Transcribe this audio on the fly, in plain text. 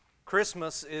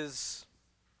Christmas is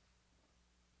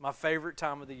my favorite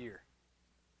time of the year.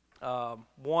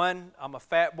 One, I'm a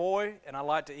fat boy and I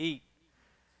like to eat.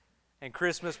 And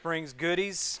Christmas brings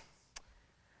goodies.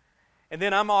 And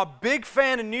then I'm a big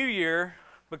fan of New Year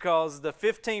because the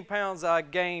 15 pounds I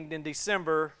gained in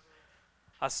December,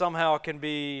 I somehow can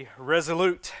be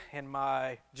resolute in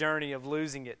my journey of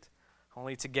losing it,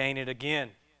 only to gain it again.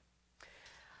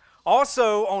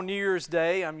 Also, on New Year's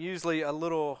Day, I'm usually a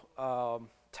little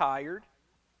tired,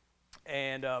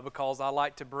 and because I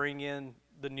like to bring in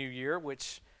the new year,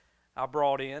 which I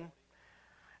brought in.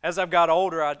 As I've got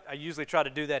older, I usually try to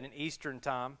do that in Eastern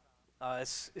time.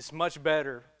 It's much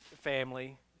better,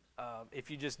 family, if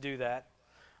you just do that.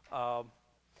 But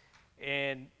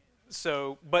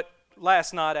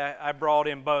last night I brought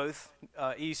in both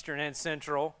Eastern and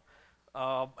Central,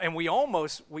 and we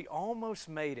almost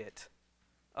made it.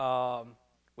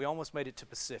 We almost made it to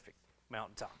Pacific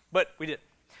Mountain Time, but we didn't.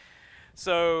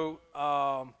 So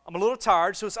I'm a little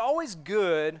tired, so it's always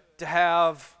good to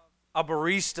have a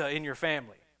barista in your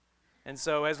family. And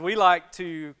so as we like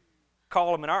to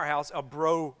call them in our house, a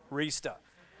bro-rista,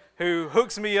 who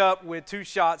hooks me up with 2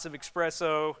 shots of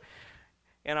espresso,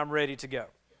 and I'm ready to go.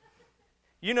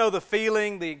 You know the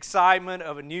feeling, the excitement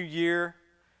of a new year,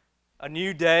 a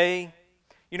new day.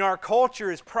 You know, our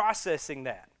culture is processing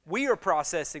that. We are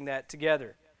processing that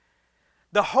together.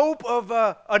 The hope of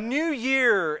a new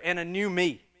year and a new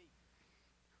me.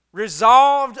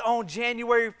 Resolved on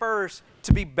January 1st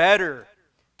to be better,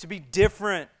 to be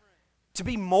different, to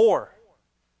be more.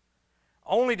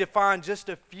 Only to find just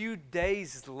a few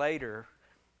days later,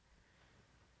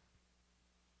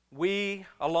 we,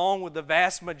 along with the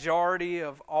vast majority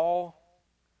of all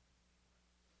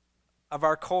of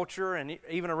our culture and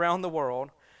even around the world,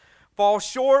 fall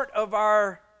short of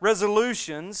our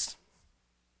resolutions,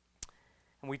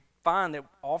 and we find that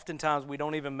oftentimes we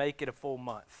don't even make it a full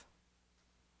month.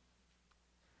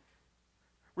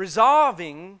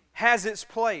 Resolving has its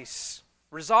place.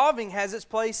 Resolving has its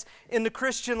place in the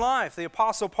Christian life. The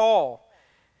Apostle Paul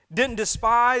didn't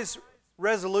despise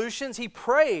resolutions. He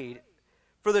prayed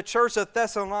for the church of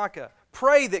Thessalonica.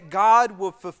 Pray that God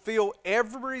will fulfill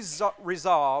every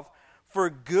resolve for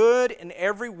good in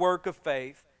every work of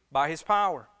faith by His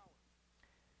power.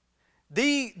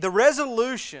 The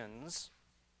resolutions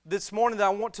this morning that I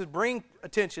want to bring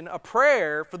attention, a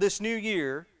prayer for this new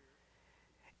year,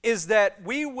 is that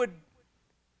we would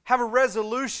have a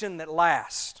resolution that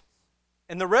lasts.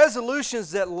 And the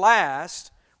resolutions that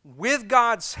last, with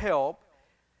God's help,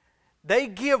 they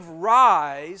give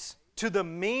rise to the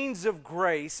means of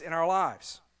grace in our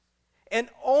lives and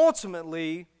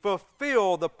ultimately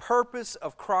fulfill the purpose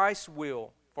of Christ's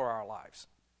will for our lives.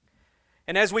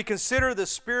 And as we consider the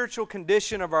spiritual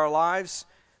condition of our lives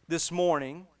this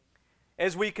morning,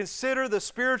 as we consider the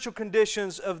spiritual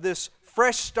conditions of this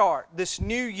fresh start, this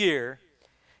new year,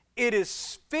 it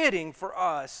is fitting for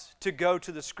us to go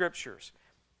to the Scriptures.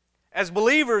 As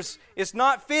believers, it's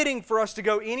not fitting for us to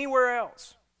go anywhere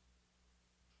else.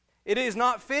 It is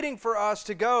not fitting for us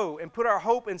to go and put our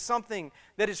hope in something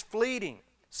that is fleeting,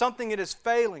 something that is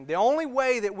failing. The only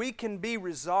way that we can be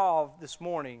resolved this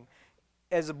morning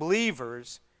as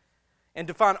believers and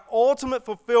to find ultimate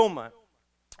fulfillment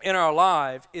in our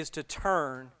life is to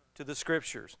turn to the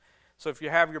Scriptures. So if you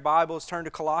have your Bibles, turn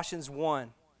to Colossians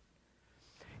 1.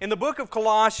 In the book of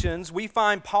Colossians, we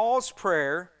find Paul's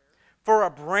prayer for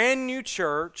a brand new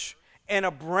church and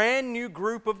a brand new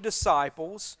group of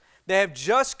disciples that have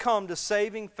just come to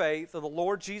saving faith of the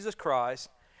Lord Jesus Christ,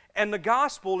 and the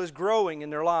gospel is growing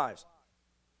in their lives.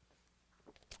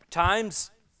 Times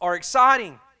are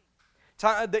exciting.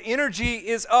 The energy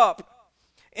is up.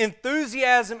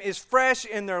 Enthusiasm is fresh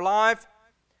in their life.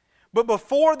 But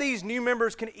before these new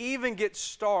members can even get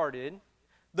started,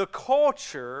 the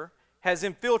culture has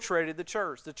infiltrated the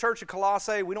church. The church of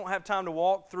Colossae, we don't have time to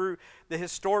walk through the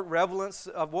historic relevance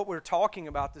of what we're talking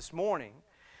about this morning.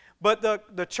 But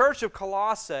the church of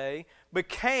Colossae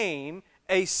became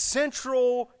a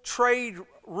central trade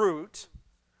route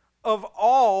of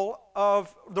all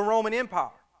of the Roman Empire.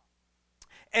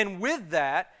 And with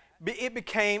that, it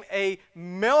became a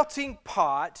melting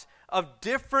pot of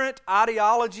different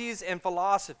ideologies and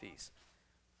philosophies.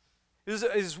 It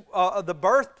is the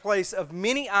birthplace of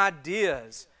many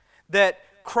ideas that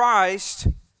Christ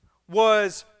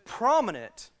was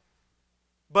prominent,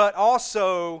 but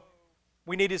also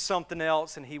we needed something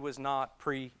else and He was not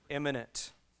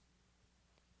preeminent.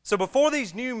 So before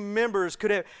these new members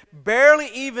could have barely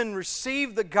even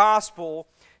received the gospel,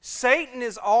 Satan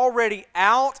is already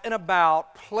out and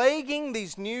about plaguing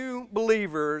these new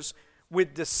believers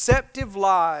with deceptive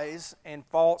lies and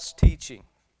false teaching.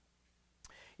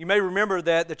 You may remember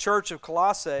that the church of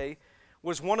Colossae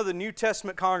was one of the New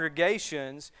Testament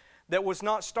congregations that was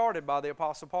not started by the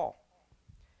Apostle Paul.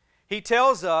 He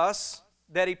tells us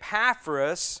that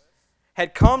Epaphras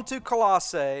had come to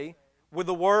Colossae with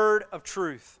the word of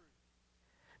truth.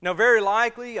 Now, very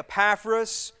likely,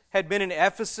 Epaphras had been in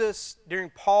Ephesus during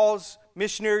Paul's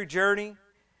missionary journey,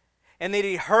 and that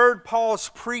he heard Paul's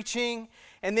preaching,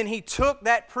 and then he took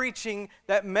that preaching,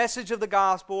 that message of the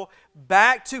gospel,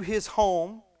 back to his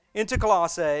home, into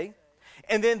Colossae,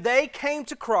 and then they came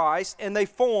to Christ, and they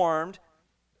formed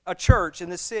a church in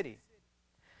the city.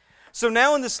 So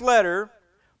now in this letter,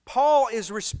 Paul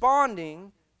is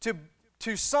responding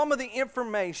to some of the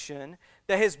information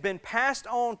that has been passed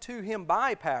on to him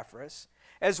by Epaphras,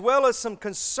 as well as some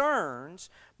concerns,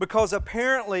 because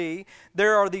apparently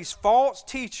there are these false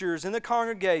teachers in the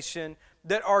congregation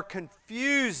that are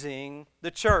confusing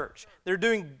the church. They're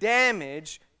doing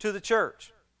damage to the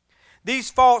church.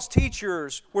 These false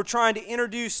teachers were trying to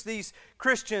introduce these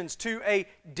Christians to a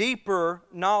deeper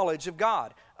knowledge of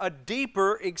God, a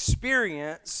deeper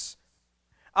experience,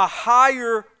 a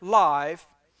higher life,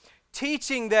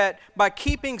 teaching that by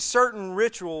keeping certain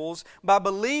rituals, by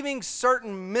believing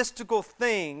certain mystical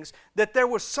things, that there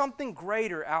was something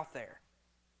greater out there.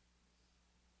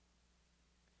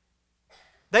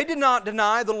 They did not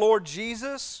deny the Lord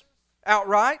Jesus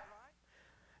outright.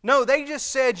 No, they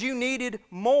just said you needed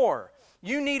more.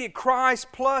 You needed Christ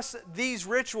plus these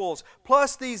rituals,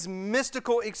 plus these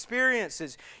mystical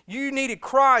experiences. You needed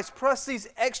Christ plus these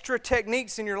extra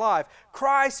techniques in your life.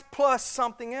 Christ plus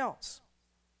something else.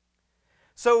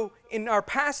 So in our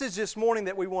passage this morning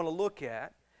that we want to look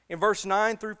at, in verse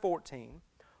 9 through 14,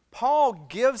 Paul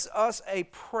gives us a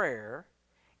prayer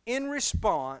in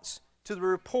response to the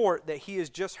report that he has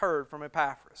just heard from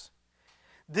Epaphras.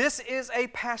 This is a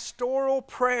pastoral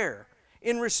prayer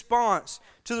in response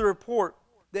to the report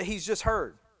that he's just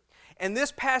heard. And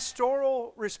this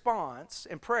pastoral response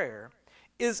and prayer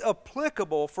is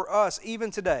applicable for us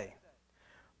even today.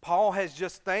 Paul has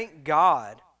just thanked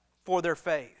God for their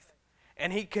faith.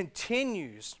 And he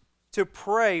continues to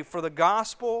pray for the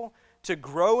gospel to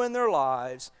grow in their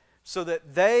lives so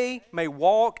that they may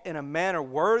walk in a manner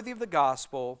worthy of the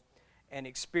gospel and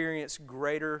experience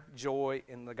greater joy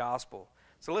in the gospel.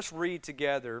 So let's read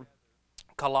together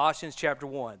Colossians chapter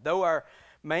 1. Though our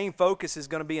main focus is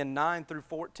going to be in 9 through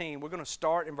 14, we're going to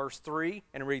start in verse 3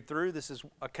 and read through. This is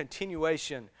a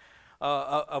continuation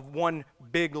of one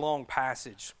big long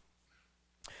passage.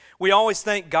 We always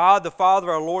thank God, the Father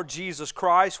of our Lord Jesus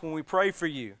Christ, when we pray for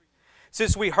you.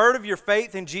 Since we heard of your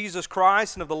faith in Jesus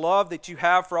Christ and of the love that you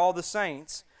have for all the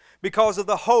saints, because of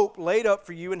the hope laid up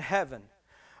for you in heaven.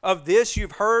 Of this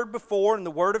you've heard before in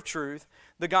the word of truth,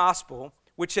 the gospel,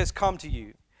 which has come to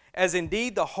you. As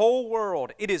indeed the whole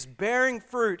world, it is bearing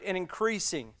fruit and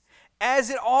increasing,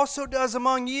 as it also does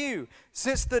among you,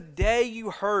 since the day you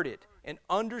heard it and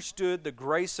understood the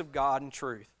grace of God in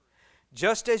truth.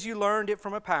 Just as you learned it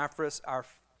from Epaphras,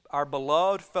 our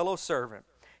beloved fellow servant.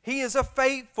 He is a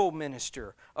faithful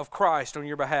minister of Christ on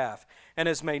your behalf, and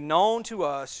has made known to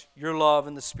us your love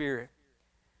in the Spirit.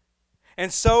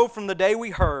 And so from the day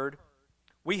we heard,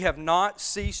 we have not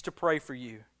ceased to pray for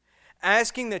you,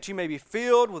 asking that you may be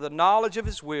filled with the knowledge of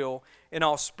His will in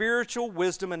all spiritual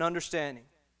wisdom and understanding,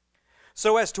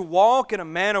 so as to walk in a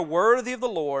manner worthy of the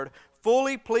Lord,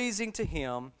 fully pleasing to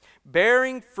Him,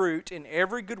 bearing fruit in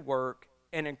every good work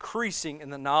and increasing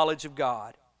in the knowledge of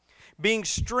God, being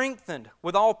strengthened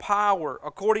with all power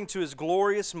according to His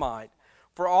glorious might,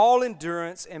 for all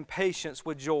endurance and patience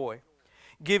with joy,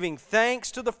 giving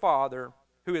thanks to the Father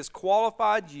who has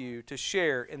qualified you to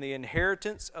share in the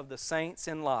inheritance of the saints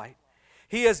in light.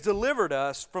 He has delivered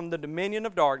us from the dominion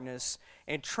of darkness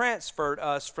and transferred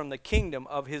us from the kingdom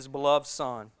of His beloved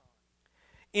Son,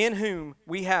 in whom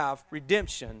we have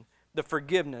redemption, the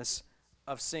forgiveness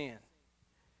of sin.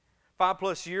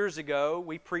 5+ years ago,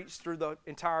 we preached through the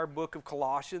entire book of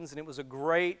Colossians, and it was a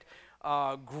great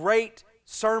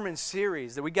sermon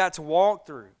series that we got to walk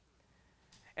through.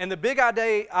 And the big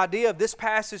idea of this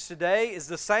passage today is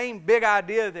the same big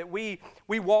idea that we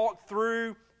walked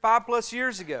through 5+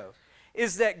 years ago,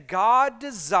 is that God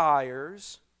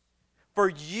desires for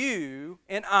you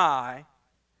and I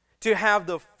to have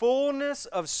the fullness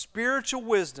of spiritual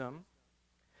wisdom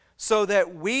so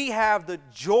that we have the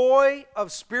joy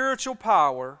of spiritual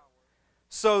power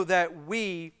so that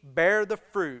we bear the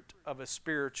fruit of a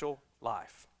spiritual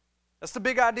life. That's the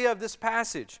big idea of this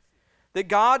passage. That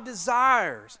God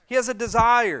desires, He has a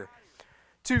desire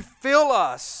to fill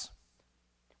us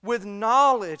with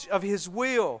knowledge of His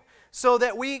will so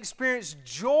that we experience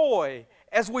joy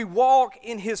as we walk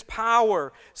in His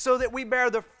power, so that we bear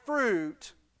the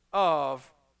fruit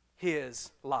of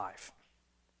His life.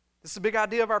 This is the big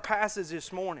idea of our passage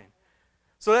this morning.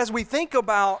 So as we think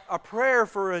about a prayer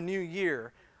for a new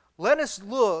year, let us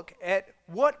look at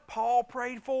what Paul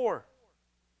prayed for.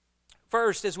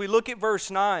 First, as we look at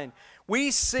verse 9,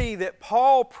 we see that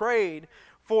Paul prayed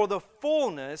for the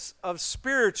fullness of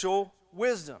spiritual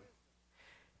wisdom.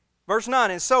 Verse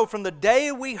 9, and so from the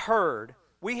day we heard,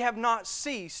 we have not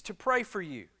ceased to pray for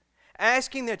you,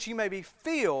 asking that you may be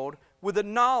filled with the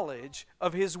knowledge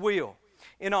of His will,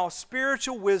 in all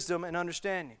spiritual wisdom and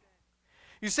understanding.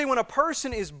 You see, when a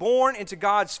person is born into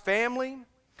God's family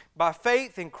by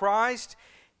faith in Christ,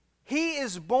 he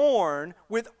is born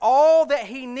with all that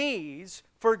he needs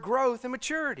for growth and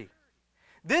maturity.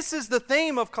 This is the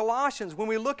theme of Colossians. When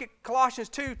we look at Colossians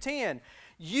 2:10,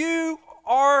 you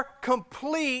are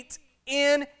complete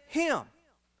in Him.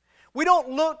 We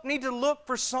don't need to look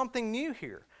for something new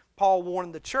here. Paul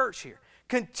warned the church here.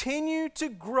 Continue to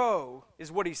grow,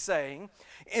 is what he's saying,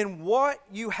 in what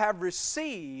you have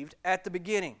received at the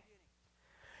beginning.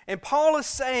 And Paul is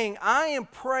saying, I am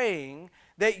praying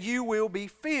that you will be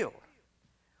filled.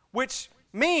 Which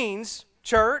means,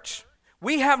 church,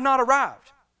 we have not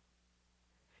arrived.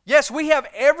 Yes, we have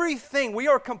everything. We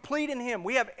are complete in Him.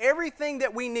 We have everything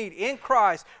that we need in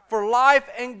Christ for life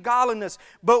and godliness.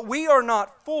 But we are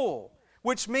not full,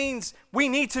 which means we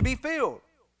need to be filled.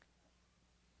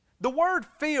 The word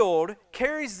filled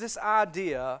carries this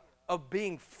idea of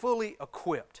being fully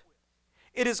equipped.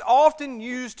 It is often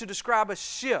used to describe a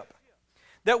ship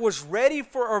that was ready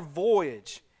for a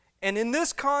voyage. And in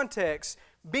this context,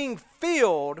 being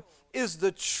filled is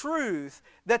the truth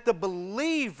that the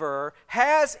believer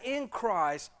has in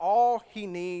Christ all he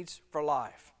needs for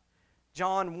life.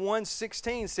 John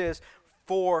 1:16 says,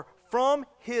 for from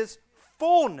His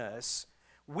fullness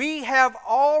we have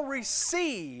all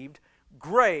received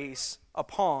grace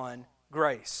upon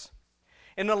grace.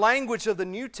 In the language of the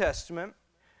New Testament,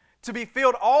 to be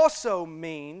filled also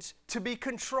means to be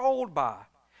controlled by,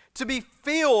 to be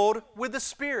filled with the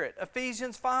Spirit,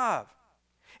 Ephesians 5.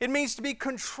 It means to be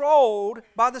controlled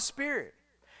by the Spirit.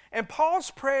 And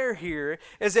Paul's prayer here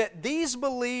is that these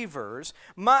believers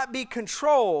might be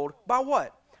controlled by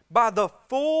what? By the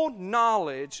full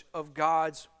knowledge of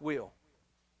God's will.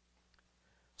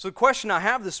 So the question I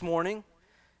have this morning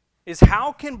is,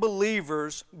 how can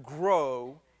believers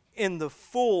grow in the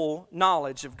full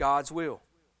knowledge of God's will?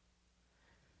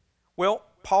 Well,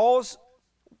 Paul's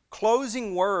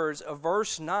closing words of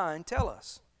verse 9 tell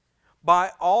us,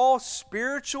 by all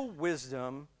spiritual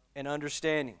wisdom and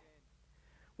understanding.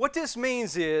 What this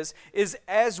means is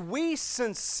as we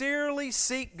sincerely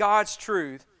seek God's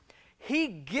truth, He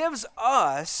gives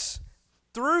us,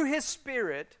 through His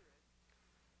Spirit,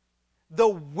 the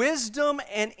wisdom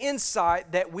and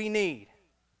insight that we need.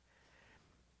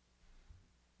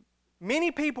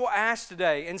 Many people ask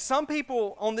today, and some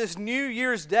people on this New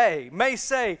Year's Day may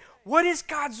say, what is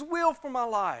God's will for my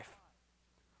life?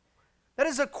 That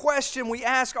is a question we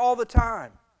ask all the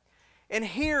time. And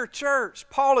here, church,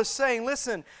 Paul is saying,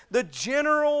 listen, the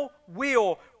general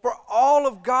will for all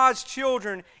of God's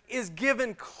children is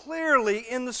given clearly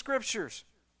in the Scriptures.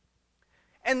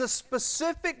 And the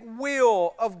specific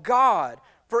will of God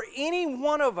for any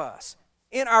one of us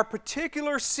in our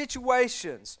particular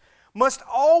situations must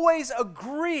always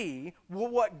agree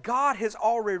with what God has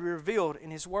already revealed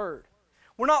in His Word.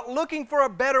 We're not looking for a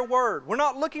better word. We're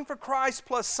not looking for Christ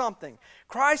plus something.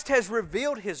 Christ has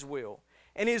revealed His will,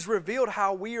 and He has revealed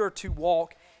how we are to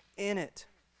walk in it.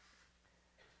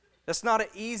 That's not an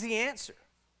easy answer,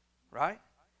 right?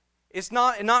 It's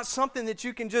not something that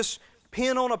you can just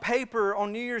pen on a paper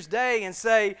on New Year's Day and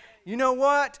say, you know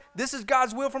what? This is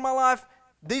God's will for my life.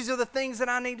 These are the things that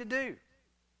I need to do.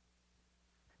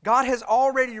 God has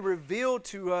already revealed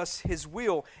to us His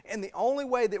will, and the only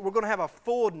way that we're going to have a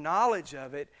full knowledge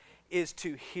of it is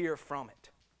to hear from it.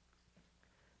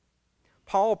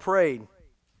 Paul prayed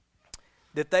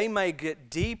that they may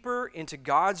get deeper into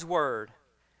God's Word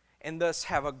and thus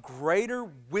have a greater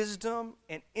wisdom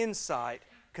and insight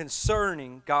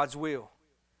concerning God's will.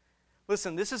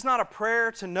 Listen, this is not a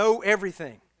prayer to know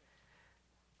everything.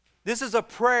 This is a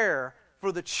prayer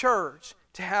for the church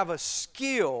to have a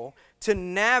skill to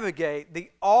navigate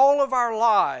all of our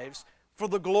lives for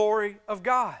the glory of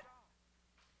God.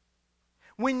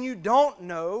 When you don't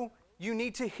know, you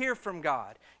need to hear from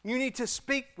God. You need to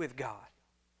speak with God.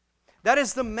 That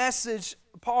is the message,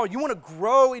 Paul. You want to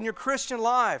grow in your Christian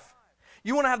life.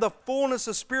 You want to have the fullness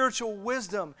of spiritual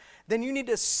wisdom. Then you need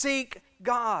to seek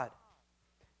God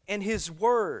and His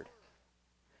Word.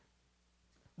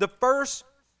 The first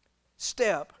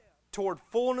step toward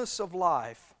fullness of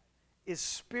life is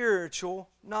spiritual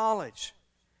knowledge.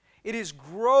 It is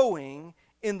growing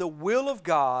in the will of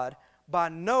God by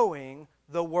knowing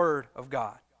the Word of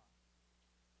God.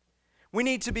 We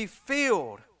need to be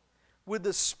filled with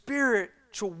the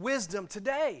spiritual wisdom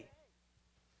today.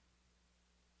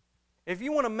 If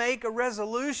you want to make a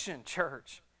resolution,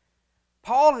 church,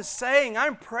 Paul is saying,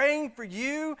 I'm praying for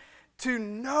you to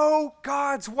know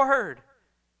God's Word,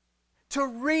 to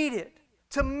read it,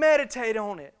 to meditate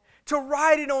on it, to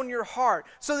write it on your heart,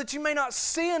 so that you may not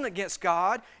sin against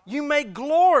God, you may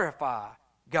glorify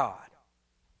God.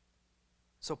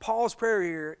 So Paul's prayer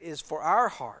here is for our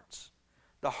hearts,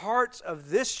 the hearts of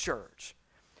this church,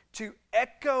 to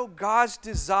echo God's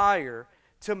desire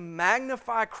to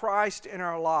magnify Christ in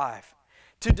our life,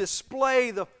 to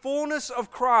display the fullness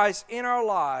of Christ in our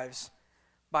lives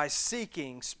by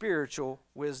seeking spiritual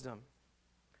wisdom.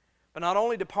 But not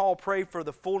only did Paul pray for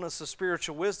the fullness of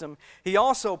spiritual wisdom, he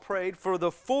also prayed for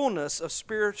the fullness of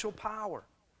spiritual power.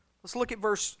 Let's look at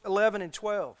verse 11 and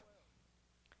 12.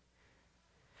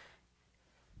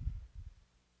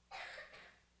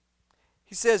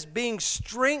 He says, being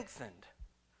strengthened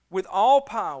with all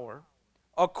power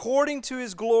according to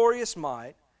His glorious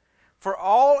might, for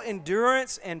all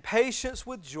endurance and patience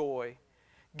with joy,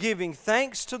 giving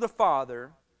thanks to the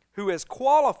Father who has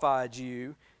qualified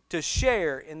you to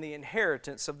share in the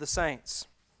inheritance of the saints.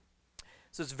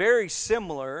 So it's very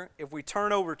similar if we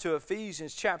turn over to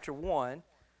Ephesians chapter 1.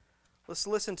 Let's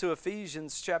listen to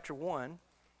Ephesians chapter 1,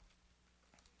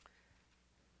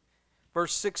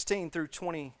 verse 16 through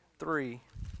 23.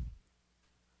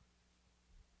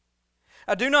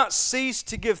 I do not cease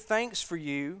to give thanks for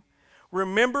you,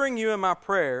 remembering you in my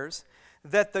prayers,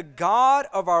 that the God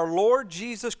of our Lord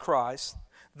Jesus Christ,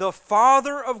 the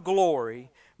Father of glory,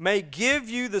 may give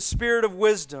you the spirit of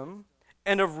wisdom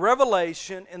and of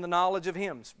revelation in the knowledge of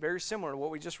Him. It's very similar to what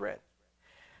we just read.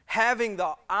 Having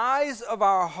the eyes of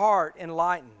our heart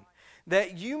enlightened,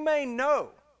 that you may know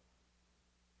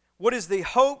what is the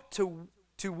hope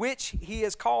to which He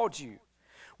has called you.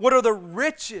 What are the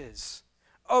riches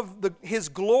of His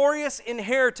glorious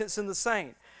inheritance in the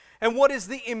saints? And what is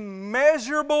the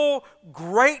immeasurable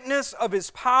greatness of His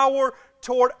power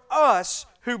toward us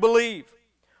who believe?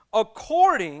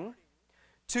 According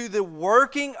to the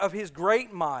working of His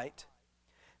great might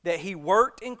that He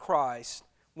worked in Christ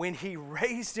when He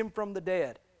raised Him from the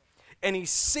dead, and He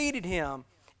seated Him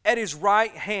at His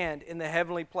right hand in the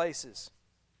heavenly places,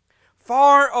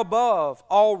 far above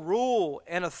all rule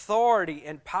and authority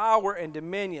and power and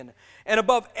dominion, and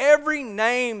above every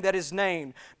name that is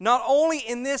named, not only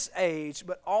in this age,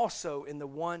 but also in the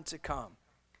one to come.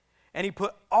 And He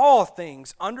put all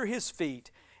things under His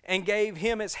feet, and gave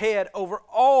Him as head over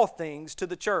all things to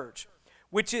the church,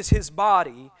 which is His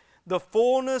body, the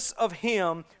fullness of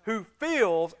Him who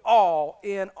fills all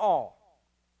in all.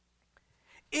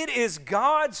 It is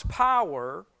God's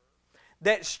power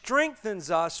that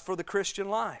strengthens us for the Christian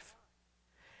life.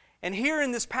 And here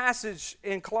in this passage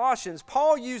in Colossians,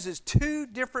 Paul uses two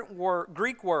different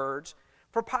Greek words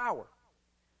for power.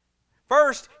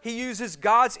 First, he uses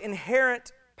God's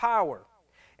inherent power.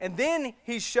 And then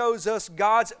he shows us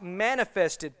God's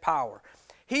manifested power.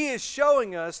 He is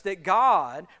showing us that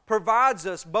God provides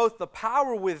us both the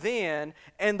power within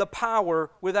and the power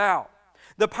without.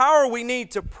 The power we need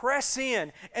to press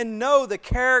in and know the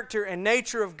character and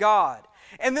nature of God.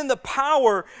 And then the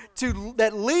power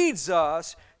that leads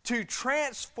us to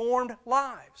transformed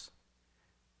lives.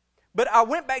 But I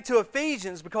went back to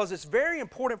Ephesians because it's very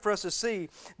important for us to see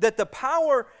that the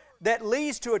power that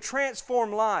leads to a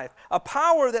transformed life, a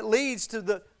power that leads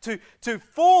to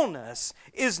fullness,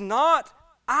 is not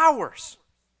ours.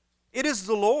 It is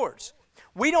the Lord's.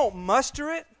 We don't muster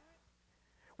it.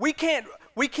 We can't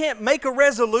make a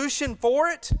resolution for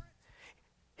it.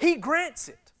 He grants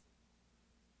it.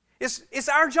 It's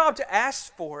our job to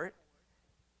ask for it.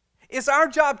 It's our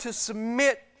job to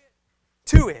submit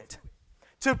to it,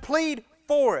 to plead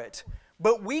for it,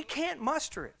 but we can't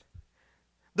muster it.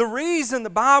 The reason the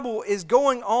Bible is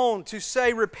going on to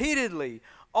say repeatedly,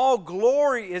 all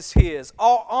glory is His,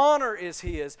 all honor is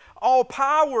His, all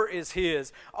power is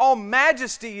His, all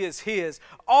majesty is His,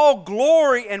 all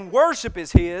glory and worship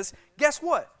is His, guess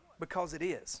what? Because it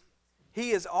is.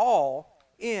 He is all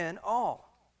in all.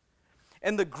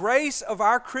 And the grace of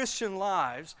our Christian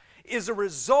lives is a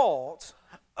result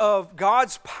of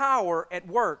God's power at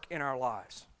work in our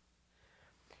lives.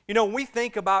 You know, when we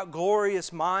think about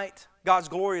glorious might, God's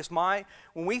glorious might,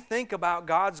 when we think about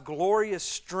God's glorious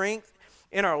strength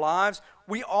in our lives,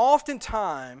 we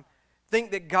oftentimes think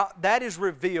that God, that is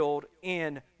revealed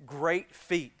in great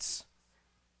feats,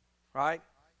 right?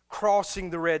 Crossing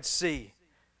the Red Sea,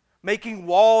 making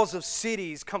walls of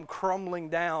cities come crumbling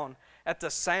down at the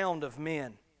sound of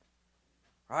men.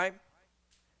 Right?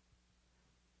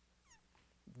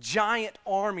 Giant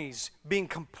armies being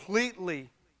completely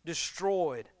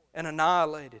destroyed and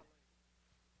annihilated.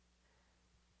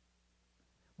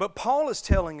 But Paul is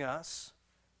telling us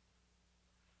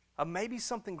of maybe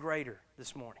something greater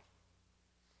this morning.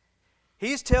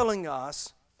 He's telling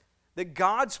us that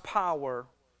God's power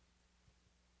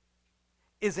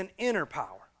is an inner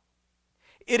power.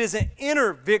 It is an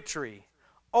inner victory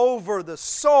over the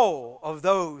soul of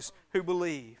those who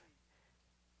believe.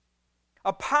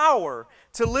 A power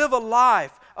to live a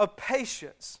life of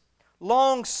patience,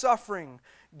 long-suffering,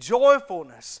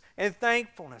 joyfulness, and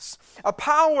thankfulness. A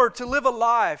power to live a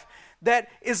life that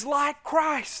is like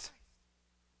Christ,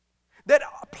 that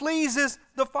pleases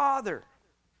the Father.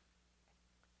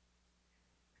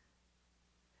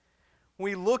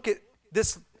 When we look at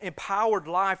this empowered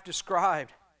life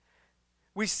described,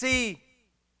 we see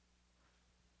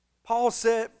Paul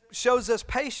shows us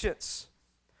patience.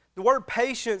 The word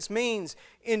patience means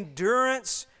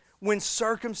endurance when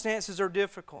circumstances are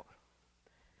difficult.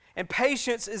 And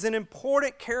patience is an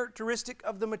important characteristic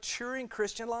of the maturing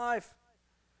Christian life.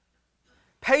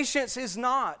 Patience is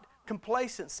not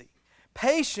complacency.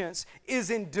 Patience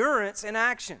is endurance in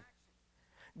action.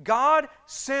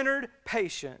 God-centered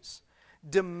patience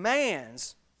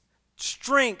demands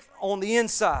strength on the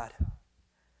inside,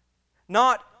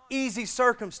 not easy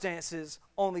circumstances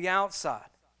on the outside.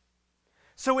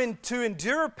 So to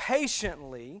endure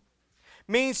patiently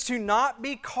means to not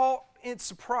be caught in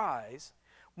surprise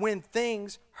when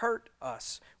things hurt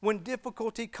us, when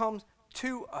difficulty comes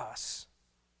to us.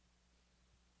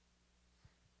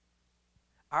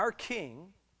 Our King,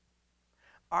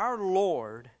 our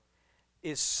Lord,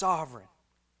 is sovereign.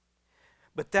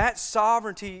 But that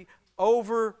sovereignty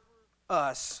over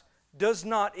us does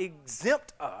not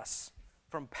exempt us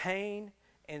from pain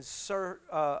and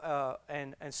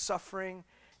suffering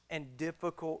and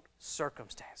difficult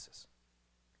circumstances.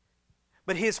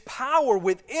 But His power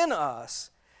within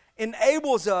us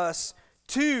enables us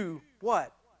to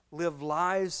what? Live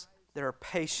lives that are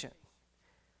patient.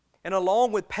 And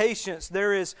along with patience,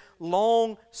 there is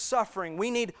long suffering.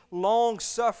 We need long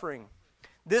suffering.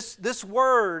 This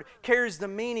word carries the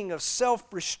meaning of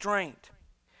self-restraint.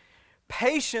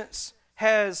 Patience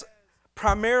is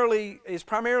primarily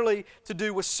to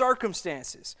do with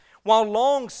circumstances, while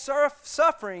long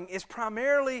suffering is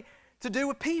primarily to do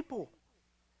with people.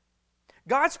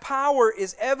 God's power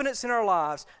is evidence in our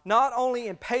lives, not only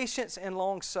in patience and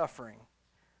long suffering,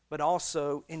 but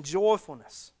also in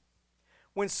joyfulness.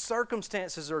 When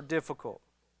circumstances are difficult,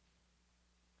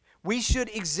 we should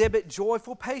exhibit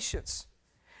joyful patience.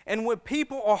 And when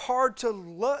people are hard to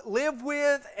live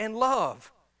with and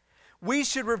love, we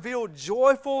should reveal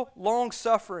joyful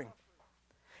long-suffering.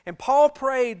 And Paul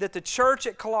prayed that the church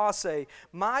at Colossae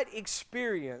might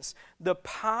experience the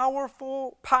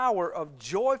powerful power of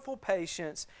joyful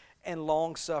patience and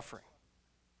long-suffering.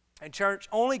 And church,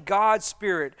 only God's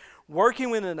Spirit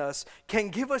working within us can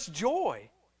give us joy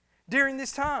during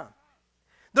this time.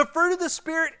 The fruit of the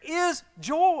Spirit is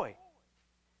joy.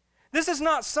 This is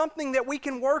not something that we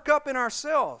can work up in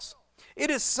ourselves. It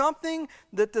is something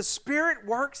that the Spirit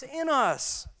works in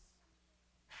us.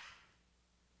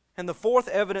 And the fourth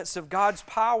evidence of God's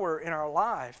power in our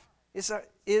life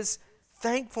is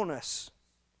thankfulness.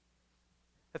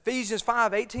 Ephesians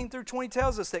 5:18-20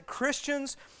 tells us that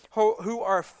Christians who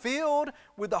are filled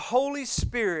with the Holy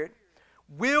Spirit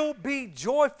will be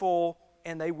joyful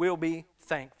and they will be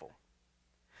thankful.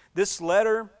 This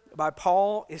letter by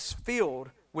Paul is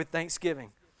filled with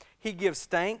thanksgiving. He gives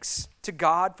thanks to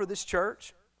God for this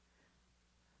church.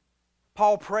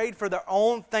 Paul prayed for their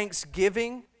own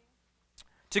thanksgiving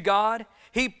to God.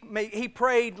 He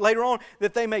prayed later on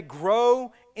that they may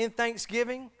grow in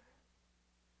thanksgiving.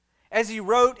 As he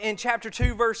wrote in chapter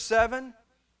 2, verse 7,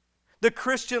 the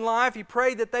Christian life, he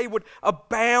prayed that they would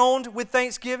abound with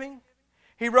thanksgiving.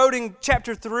 He wrote in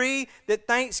chapter 3 that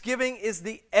thanksgiving is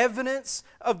the evidence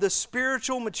of the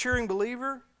spiritual maturing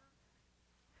believer.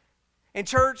 And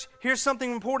church, here's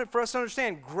something important for us to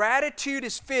understand. Gratitude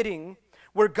is fitting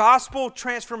where gospel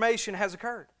transformation has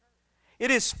occurred. It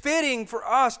is fitting for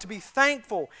us to be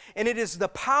thankful, and it is the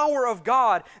power of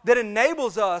God that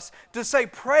enables us to say,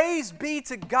 praise be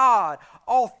to God,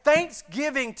 all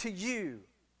thanksgiving to you,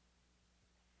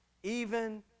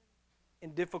 even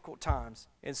in difficult times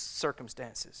and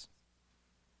circumstances.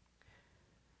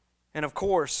 And of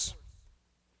course,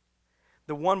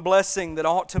 the one blessing that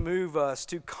ought to move us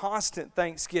to constant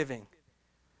thanksgiving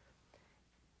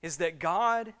is that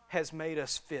God has made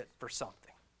us fit for something.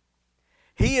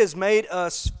 He has made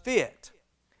us fit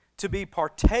to be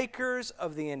partakers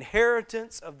of the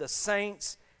inheritance of the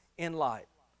saints in light.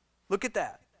 Look at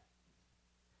that.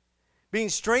 Being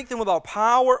strengthened with all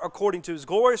power according to His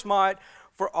glorious might,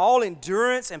 for all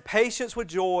endurance and patience with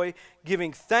joy,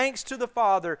 giving thanks to the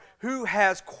Father who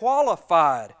has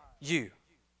qualified you.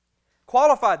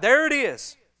 Qualified, there it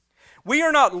is. We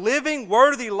are not living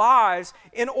worthy lives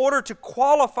in order to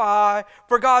qualify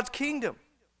for God's kingdom.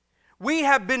 We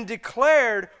have been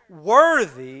declared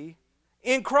worthy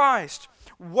in Christ,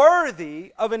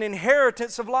 worthy of an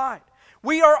inheritance of light.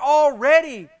 We are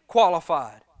already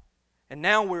qualified, and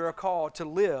now we are called to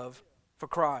live for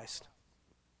Christ.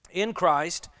 In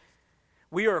Christ,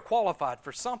 we are qualified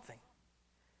for something,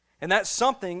 and that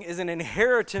something is an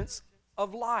inheritance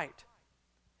of light.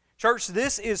 Church,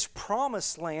 this is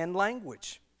promised land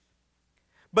language.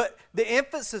 But the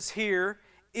emphasis here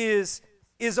is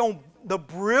on the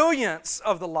brilliance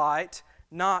of the light,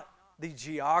 not the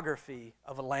geography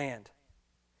of a land.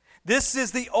 This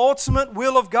is the ultimate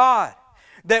will of God,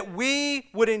 that we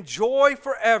would enjoy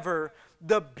forever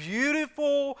the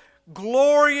beautiful,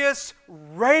 glorious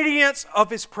radiance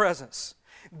of His presence.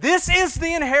 This is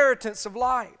the inheritance of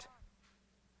light.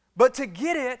 But to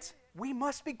get it, we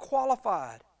must be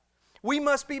qualified. We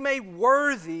must be made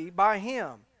worthy by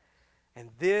Him. And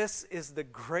this is the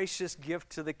gracious gift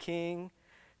to the King,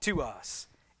 to us,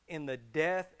 in the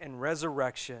death and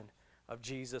resurrection of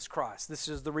Jesus Christ. This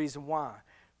is the reason why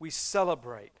we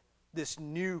celebrate this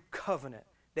new covenant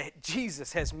that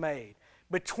Jesus has made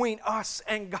between us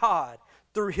and God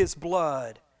through His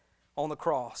blood on the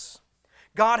cross.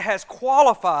 God has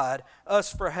qualified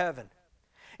us for heaven.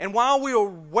 And while we are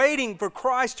waiting for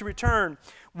Christ to return,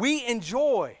 we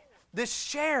enjoy this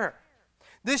share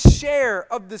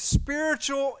of the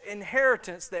spiritual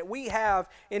inheritance that we have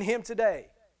in Him today.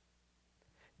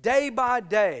 Day by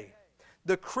day,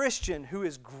 the Christian who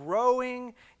is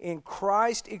growing in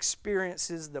Christ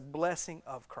experiences the blessing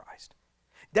of Christ.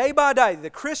 Day by day,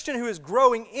 the Christian who is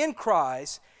growing in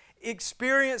Christ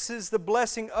experiences the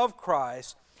blessing of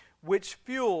Christ, which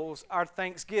fuels our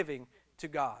thanksgiving to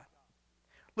God.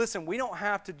 Listen, we don't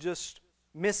have to just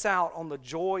miss out on the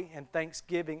joy and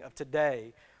thanksgiving of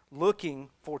today looking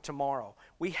for tomorrow.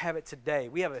 We have it today.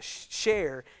 We have a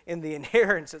share in the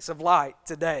inheritance of light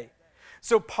today.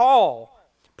 So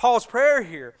Paul's prayer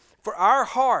here for our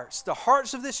hearts, the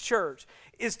hearts of this church,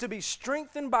 is to be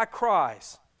strengthened by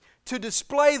Christ, to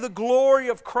display the glory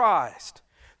of Christ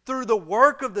through the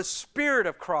work of the Spirit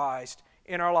of Christ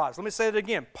in our lives. Let me say it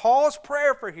again. Paul's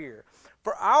prayer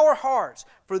for our hearts,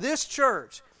 for this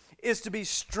church, is to be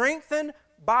strengthened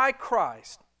by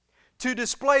Christ, to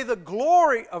display the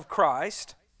glory of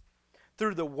Christ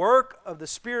through the work of the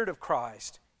Spirit of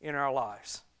Christ in our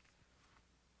lives.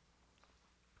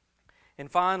 And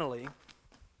finally,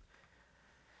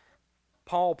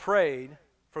 Paul prayed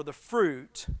for the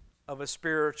fruit of a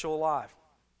spiritual life.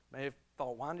 You may have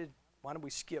thought, why did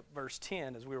we skip verse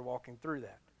 10 as we were walking through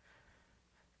that?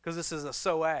 Because this is a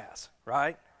so as,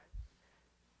 right?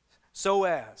 So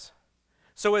as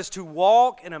to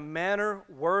walk in a manner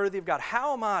worthy of God.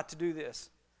 How am I to do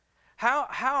this?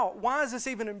 Why is this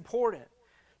even important?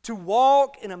 To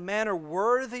walk in a manner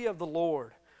worthy of the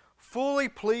Lord, fully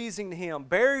pleasing to Him,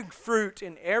 bearing fruit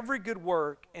in every good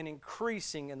work, and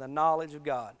increasing in the knowledge of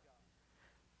God.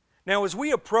 Now, as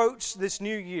we approach this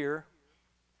new year,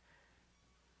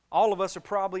 all of us are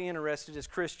probably interested as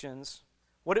Christians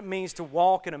what it means to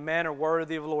walk in a manner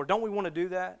worthy of the Lord. Don't we want to do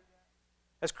that?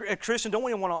 As Christians, don't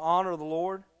we want to honor the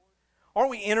Lord? Aren't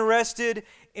we interested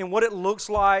in what it looks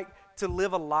like to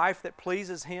live a life that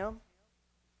pleases Him?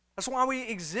 That's why we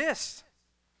exist,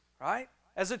 right?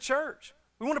 As a church.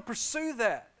 We want to pursue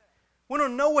that. We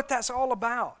want to know what that's all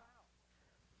about.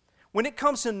 When it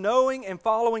comes to knowing and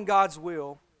following God's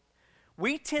will,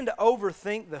 we tend to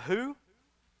overthink the who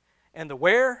and the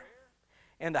where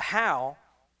and the how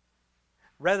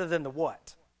rather than the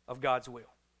what of God's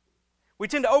will. We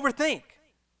tend to overthink.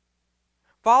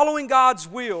 Following God's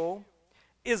will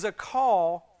is a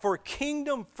call for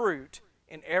kingdom fruit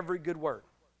in every good work.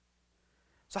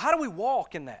 So how do we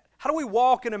walk in that? How do we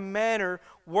walk in a manner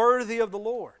worthy of the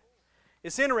Lord?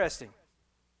 It's interesting.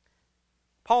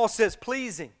 Paul says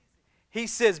pleasing. He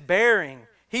says bearing.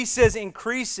 He says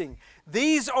increasing.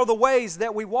 These are the ways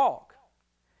that we walk.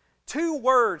 Two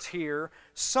words here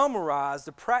summarize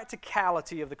the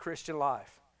practicality of the Christian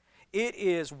life. It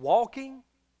is walking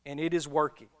and it is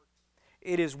working.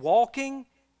 It is walking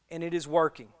and it is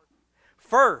working.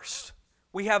 First,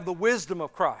 we have the wisdom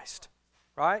of Christ,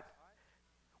 right?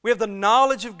 We have the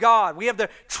knowledge of God. We have the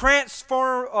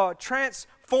transformed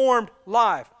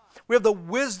life. We have the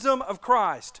wisdom of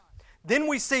Christ. Then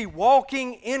we see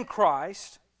walking in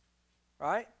Christ.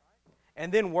 right?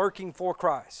 And then working for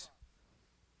Christ.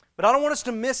 But I don't want us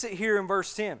to miss it here in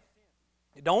verse 10.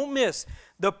 Don't miss,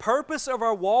 the purpose of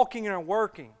our walking and our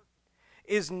working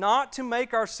is not to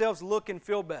make ourselves look and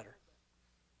feel better.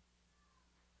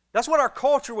 That's what our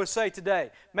culture would say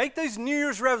today. Make these New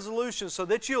Year's resolutions so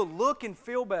that you'll look and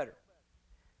feel better.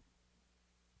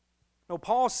 No,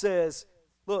 Paul says,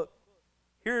 look,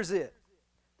 here's it.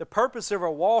 The purpose of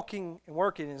our walking and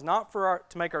working is not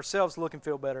to make ourselves look and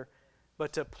feel better,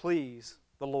 but to please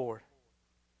the Lord.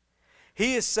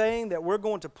 He is saying that we're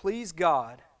going to please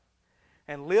God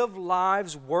and live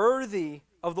lives worthy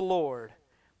of the Lord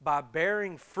by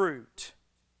bearing fruit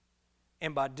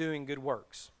and by doing good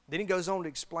works. Then he goes on to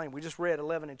explain. We just read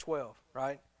 11 and 12,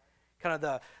 right? Kind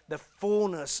of the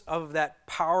fullness of that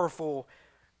powerful,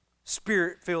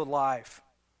 Spirit-filled life.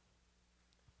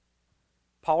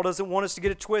 Paul doesn't want us to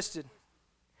get it twisted.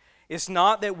 It's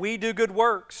not that we do good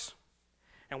works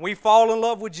and we fall in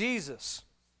love with Jesus.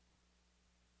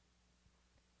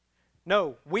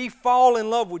 No, we fall in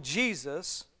love with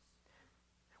Jesus.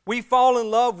 We fall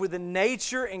in love with the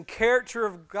nature and character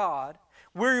of God.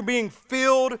 We're being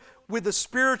filled with the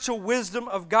spiritual wisdom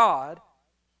of God.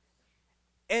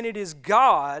 And it is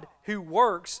God who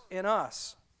works in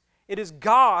us. It is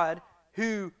God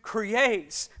who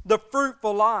creates the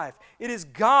fruitful life. It is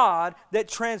God that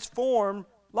transforms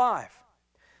life.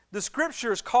 The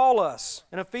Scriptures call us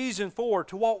in Ephesians 4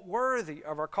 to walk worthy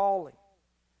of our calling.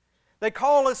 They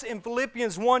call us in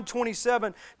Philippians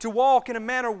 1:27 to walk in a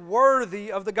manner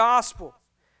worthy of the gospel.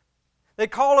 They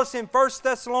call us in 1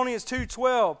 Thessalonians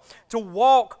 2:12 to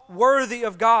walk worthy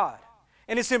of God.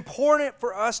 And it's important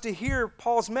for us to hear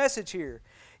Paul's message here.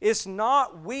 It's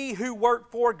not we who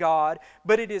work for God,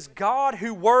 but it is God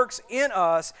who works in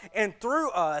us and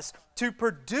through us to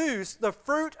produce the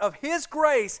fruit of His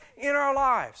grace in our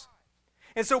lives.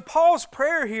 And so Paul's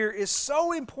prayer here is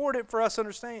so important for us to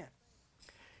understand.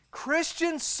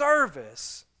 Christian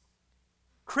service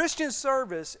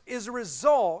is a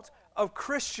result of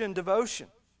Christian devotion.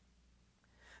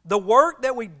 The work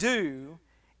that we do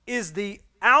is the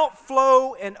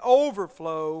outflow and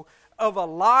overflow of a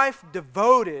life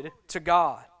devoted to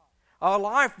God, a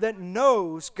life that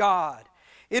knows God.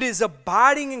 It is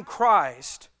abiding in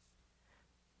Christ.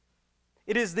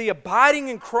 It is the abiding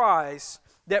in Christ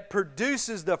that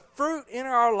produces the fruit in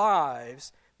our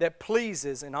lives that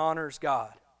pleases and honors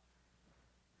God.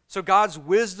 So God's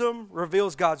wisdom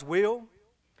reveals God's will.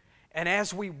 And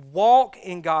as we walk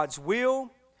in God's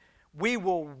will, we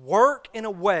will work in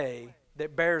a way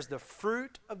that bears the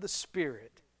fruit of the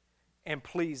Spirit and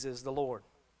pleases the Lord.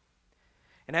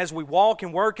 And as we walk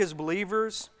and work as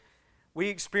believers, we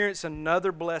experience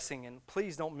another blessing. And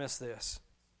please don't miss this.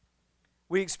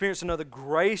 We experience another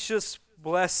gracious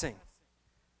blessing.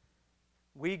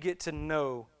 We get to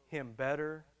know Him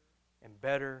better and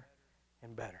better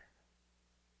and better.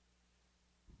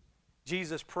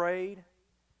 Jesus prayed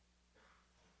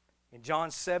in John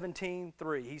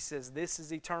 17:3. He says, "This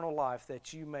is eternal life,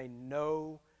 that you may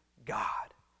know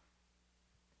God."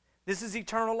 This is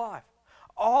eternal life.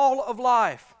 All of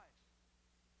life.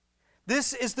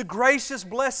 This is the gracious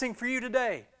blessing for you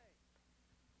today.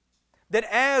 That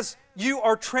as you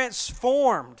are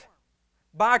transformed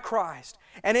by Christ,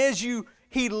 and as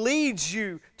He leads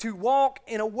you to walk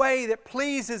in a way that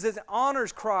pleases and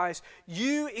honors Christ,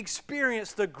 you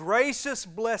experience the gracious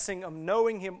blessing of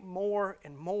knowing Him more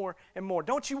and more and more.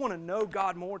 Don't you want to know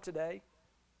God more today?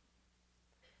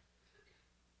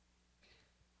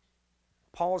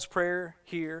 Paul's prayer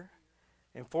here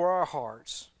and for our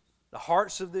hearts, the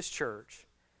hearts of this church,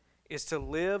 is to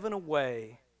live in a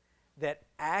way that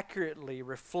accurately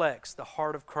reflects the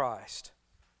heart of Christ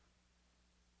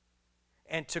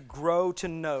and to grow to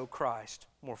know Christ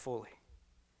more fully.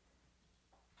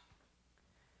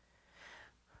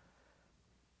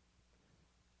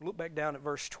 Look back down at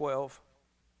verse 12.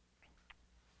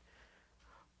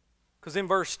 Because in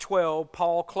verse 12,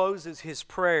 Paul closes his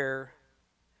prayer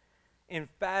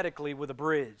emphatically with a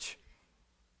bridge.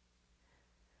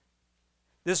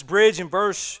 This bridge in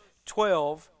verse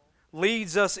 12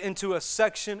 leads us into a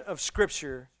section of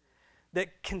Scripture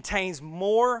that contains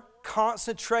more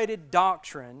concentrated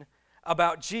doctrine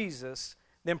about Jesus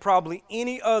than probably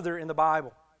any other in the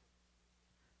Bible.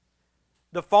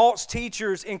 The false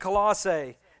teachers in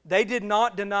Colossae, they did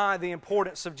not deny the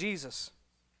importance of Jesus.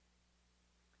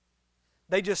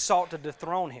 They just sought to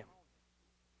dethrone Him.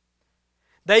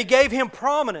 They gave Him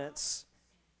prominence,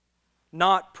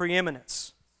 not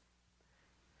preeminence.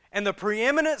 And the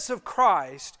preeminence of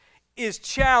Christ is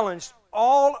challenged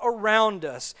all around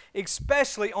us,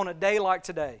 especially on a day like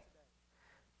today.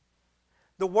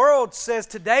 The world says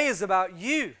today is about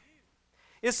you.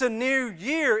 It's a new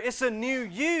year. It's a new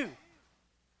you.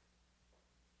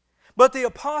 But the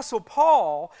Apostle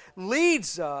Paul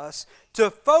leads us to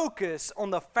focus on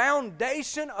the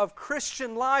foundation of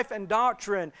Christian life and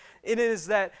doctrine. It is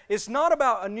that it's not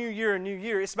about a new year, a new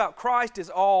year. It's about Christ is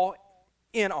all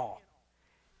in all.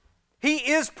 He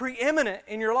is preeminent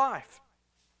in your life.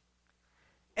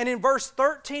 And in verse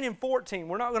 13 and 14,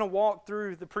 we're not going to walk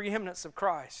through the preeminence of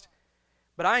Christ.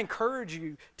 But I encourage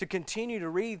you to continue to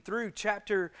read through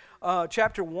chapter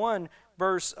 1,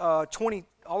 verse 20,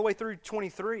 all the way through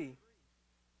 23,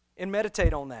 and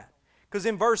meditate on that. Because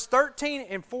in verse 13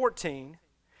 and 14,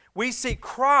 we see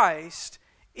Christ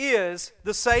is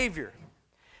the Savior.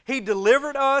 He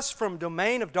delivered us from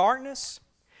domain of darkness.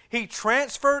 He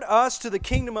transferred us to the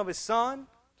kingdom of His Son.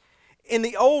 In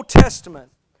the Old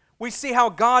Testament, we see how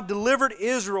God delivered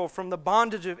Israel from the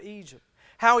bondage of Egypt,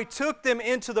 how He took them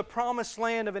into the promised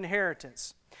land of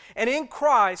inheritance. And in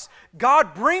Christ,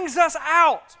 God brings us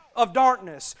out of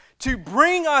darkness to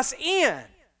bring us in.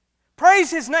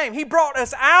 Praise His name. He brought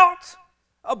us out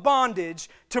of bondage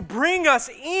to bring us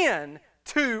in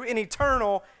to an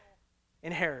eternal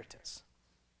inheritance.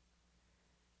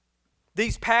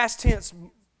 These past tense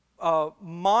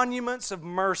monuments of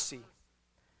mercy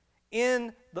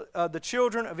in the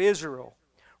children of Israel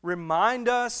remind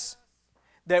us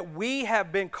that we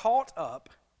have been caught up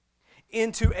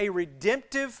into a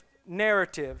redemptive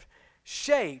narrative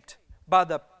shaped by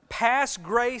the past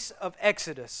grace of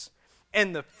Exodus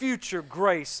and the future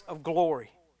grace of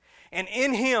glory. And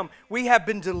in Him we have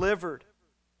been delivered.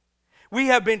 We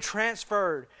have been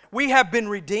transferred. We have been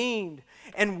redeemed.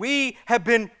 And we have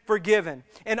been forgiven.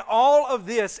 And all of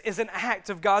this is an act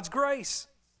of God's grace.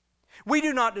 We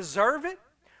do not deserve it.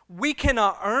 We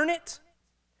cannot earn it.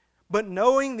 But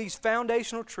knowing these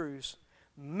foundational truths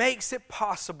makes it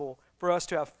possible for us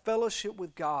to have fellowship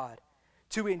with God,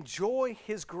 to enjoy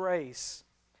His grace,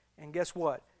 and guess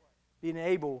what? Being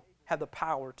able, have the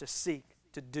power to seek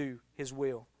to do His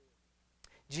will.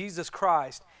 Jesus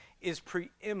Christ is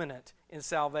preeminent in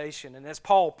salvation. And as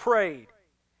Paul prayed,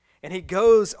 and he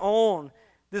goes on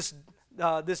this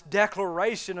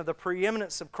declaration of the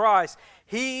preeminence of Christ,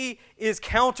 he is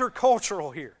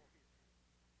countercultural here.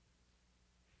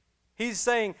 He's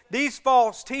saying, these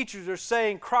false teachers are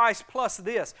saying Christ plus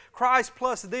this, Christ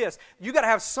plus this. You've got to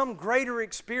have some greater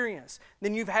experience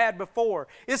than you've had before.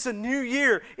 It's a new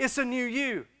year. It's a new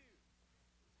you.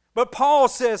 But Paul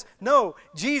says, no,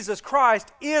 Jesus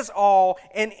Christ is all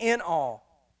and in all.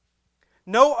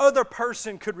 No other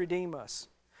person could redeem us.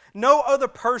 No other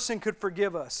person could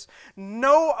forgive us.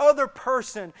 No other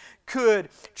person could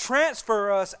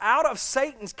transfer us out of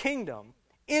Satan's kingdom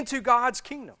into God's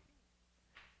kingdom.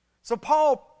 So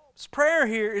Paul's prayer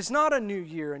here is not a new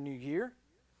year, a new year.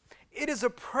 It is a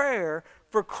prayer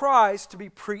for Christ to be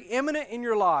preeminent in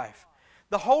your life,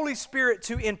 the Holy Spirit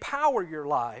to empower your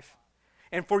life,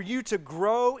 and for you to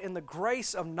grow in the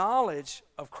grace of knowledge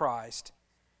of Christ,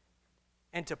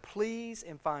 and to please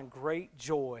and find great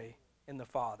joy in the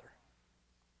Father.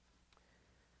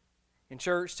 In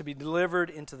church, to be delivered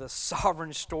into the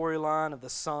sovereign storyline of the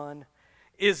Son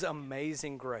is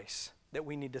amazing grace that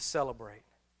we need to celebrate.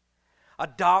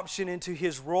 Adoption into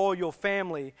His royal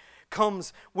family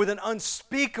comes with an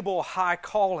unspeakable high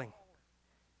calling.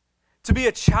 To be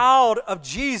a child of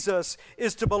Jesus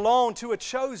is to belong to a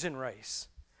chosen race,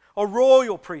 a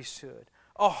royal priesthood,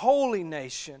 a holy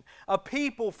nation, a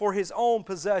people for His own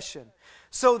possession,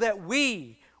 so that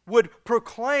we would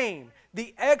proclaim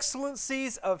the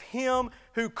excellencies of Him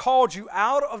who called you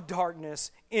out of darkness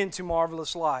into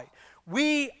marvelous light.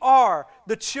 We are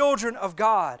the children of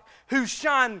God who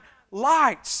shine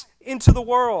lights into the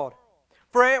world.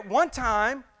 For at one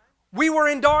time, we were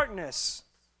in darkness,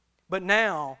 but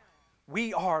now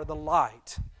we are the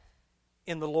light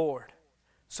in the Lord.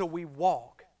 So we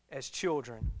walk as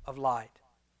children of light.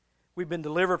 We've been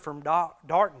delivered from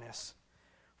darkness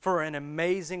for an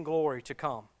amazing glory to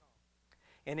come.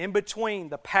 And in between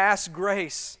the past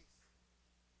grace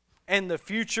and the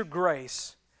future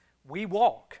grace, we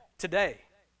walk today.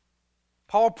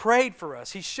 Paul prayed for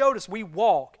us. He showed us we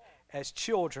walk as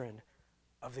children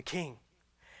of the King,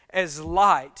 as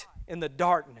light in the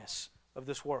darkness of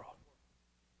this world.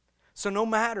 So no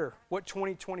matter what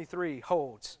 2023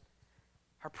 holds,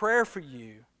 our prayer for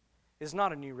you is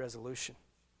not a new resolution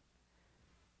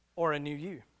or a new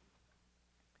you,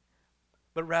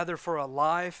 but rather for a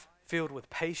life filled with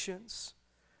patience,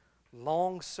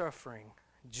 long-suffering,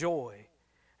 joy,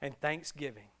 and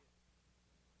thanksgiving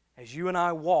as you and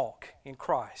I walk in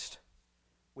Christ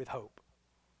with hope.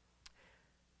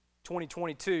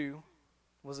 2022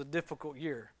 was a difficult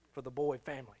year for the Boyd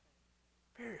family.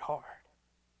 Very hard.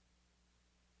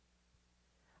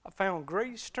 I found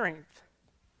great strength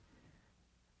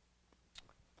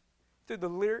through the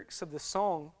lyrics of the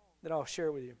song that I'll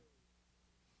share with you.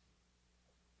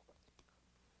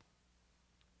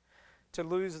 To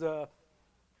lose a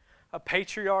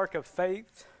patriarch of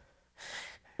faith,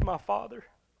 my father,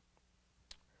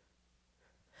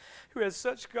 who has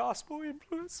such gospel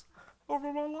influence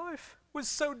over my life, was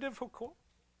so difficult.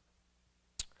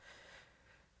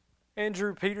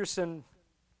 Andrew Peterson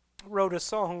wrote a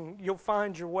song, You'll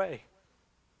Find Your Way.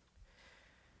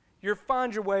 You'll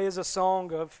Find Your Way is a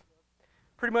song of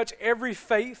pretty much every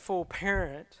faithful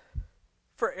parent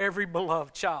for every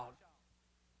beloved child.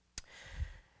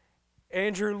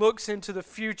 Andrew looks into the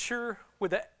future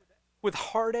with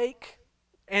heartache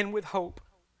and with hope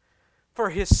for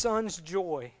his son's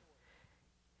joy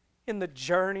in the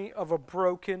journey of a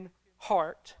broken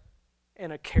heart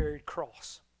and a carried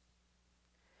cross.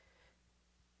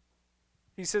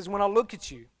 He says, when I look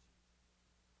at you,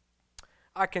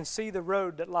 I can see the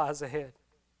road that lies ahead.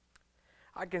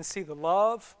 I can see the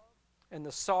love and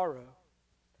the sorrow.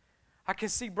 I can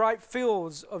see bright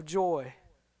fields of joy.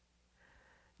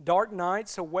 Dark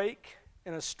nights awake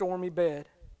in a stormy bed.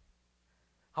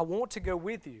 I want to go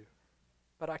with you,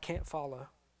 but I can't follow.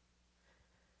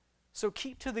 So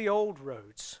keep to the old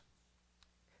roads.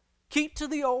 Keep to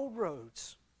the old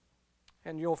roads,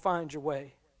 and you'll find your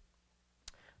way.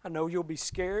 I know you'll be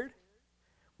scared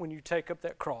when you take up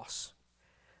that cross.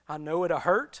 I know it'll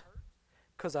hurt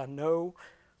because I know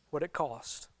what it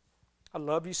cost. I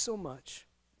love you so much,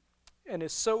 and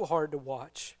it's so hard to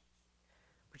watch.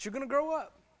 But you're going to grow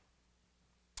up.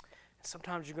 And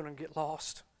sometimes you're going to get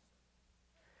lost.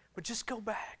 But just go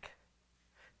back.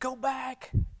 Go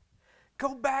back.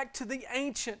 Go back to the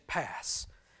ancient past.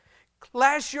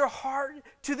 Lash your heart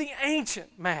to the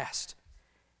ancient mast.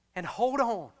 And hold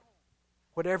on,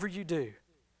 whatever you do,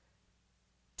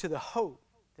 to the hope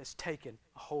that's taken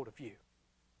a hold of you.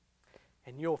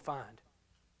 And you'll find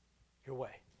your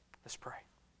way. Let's pray.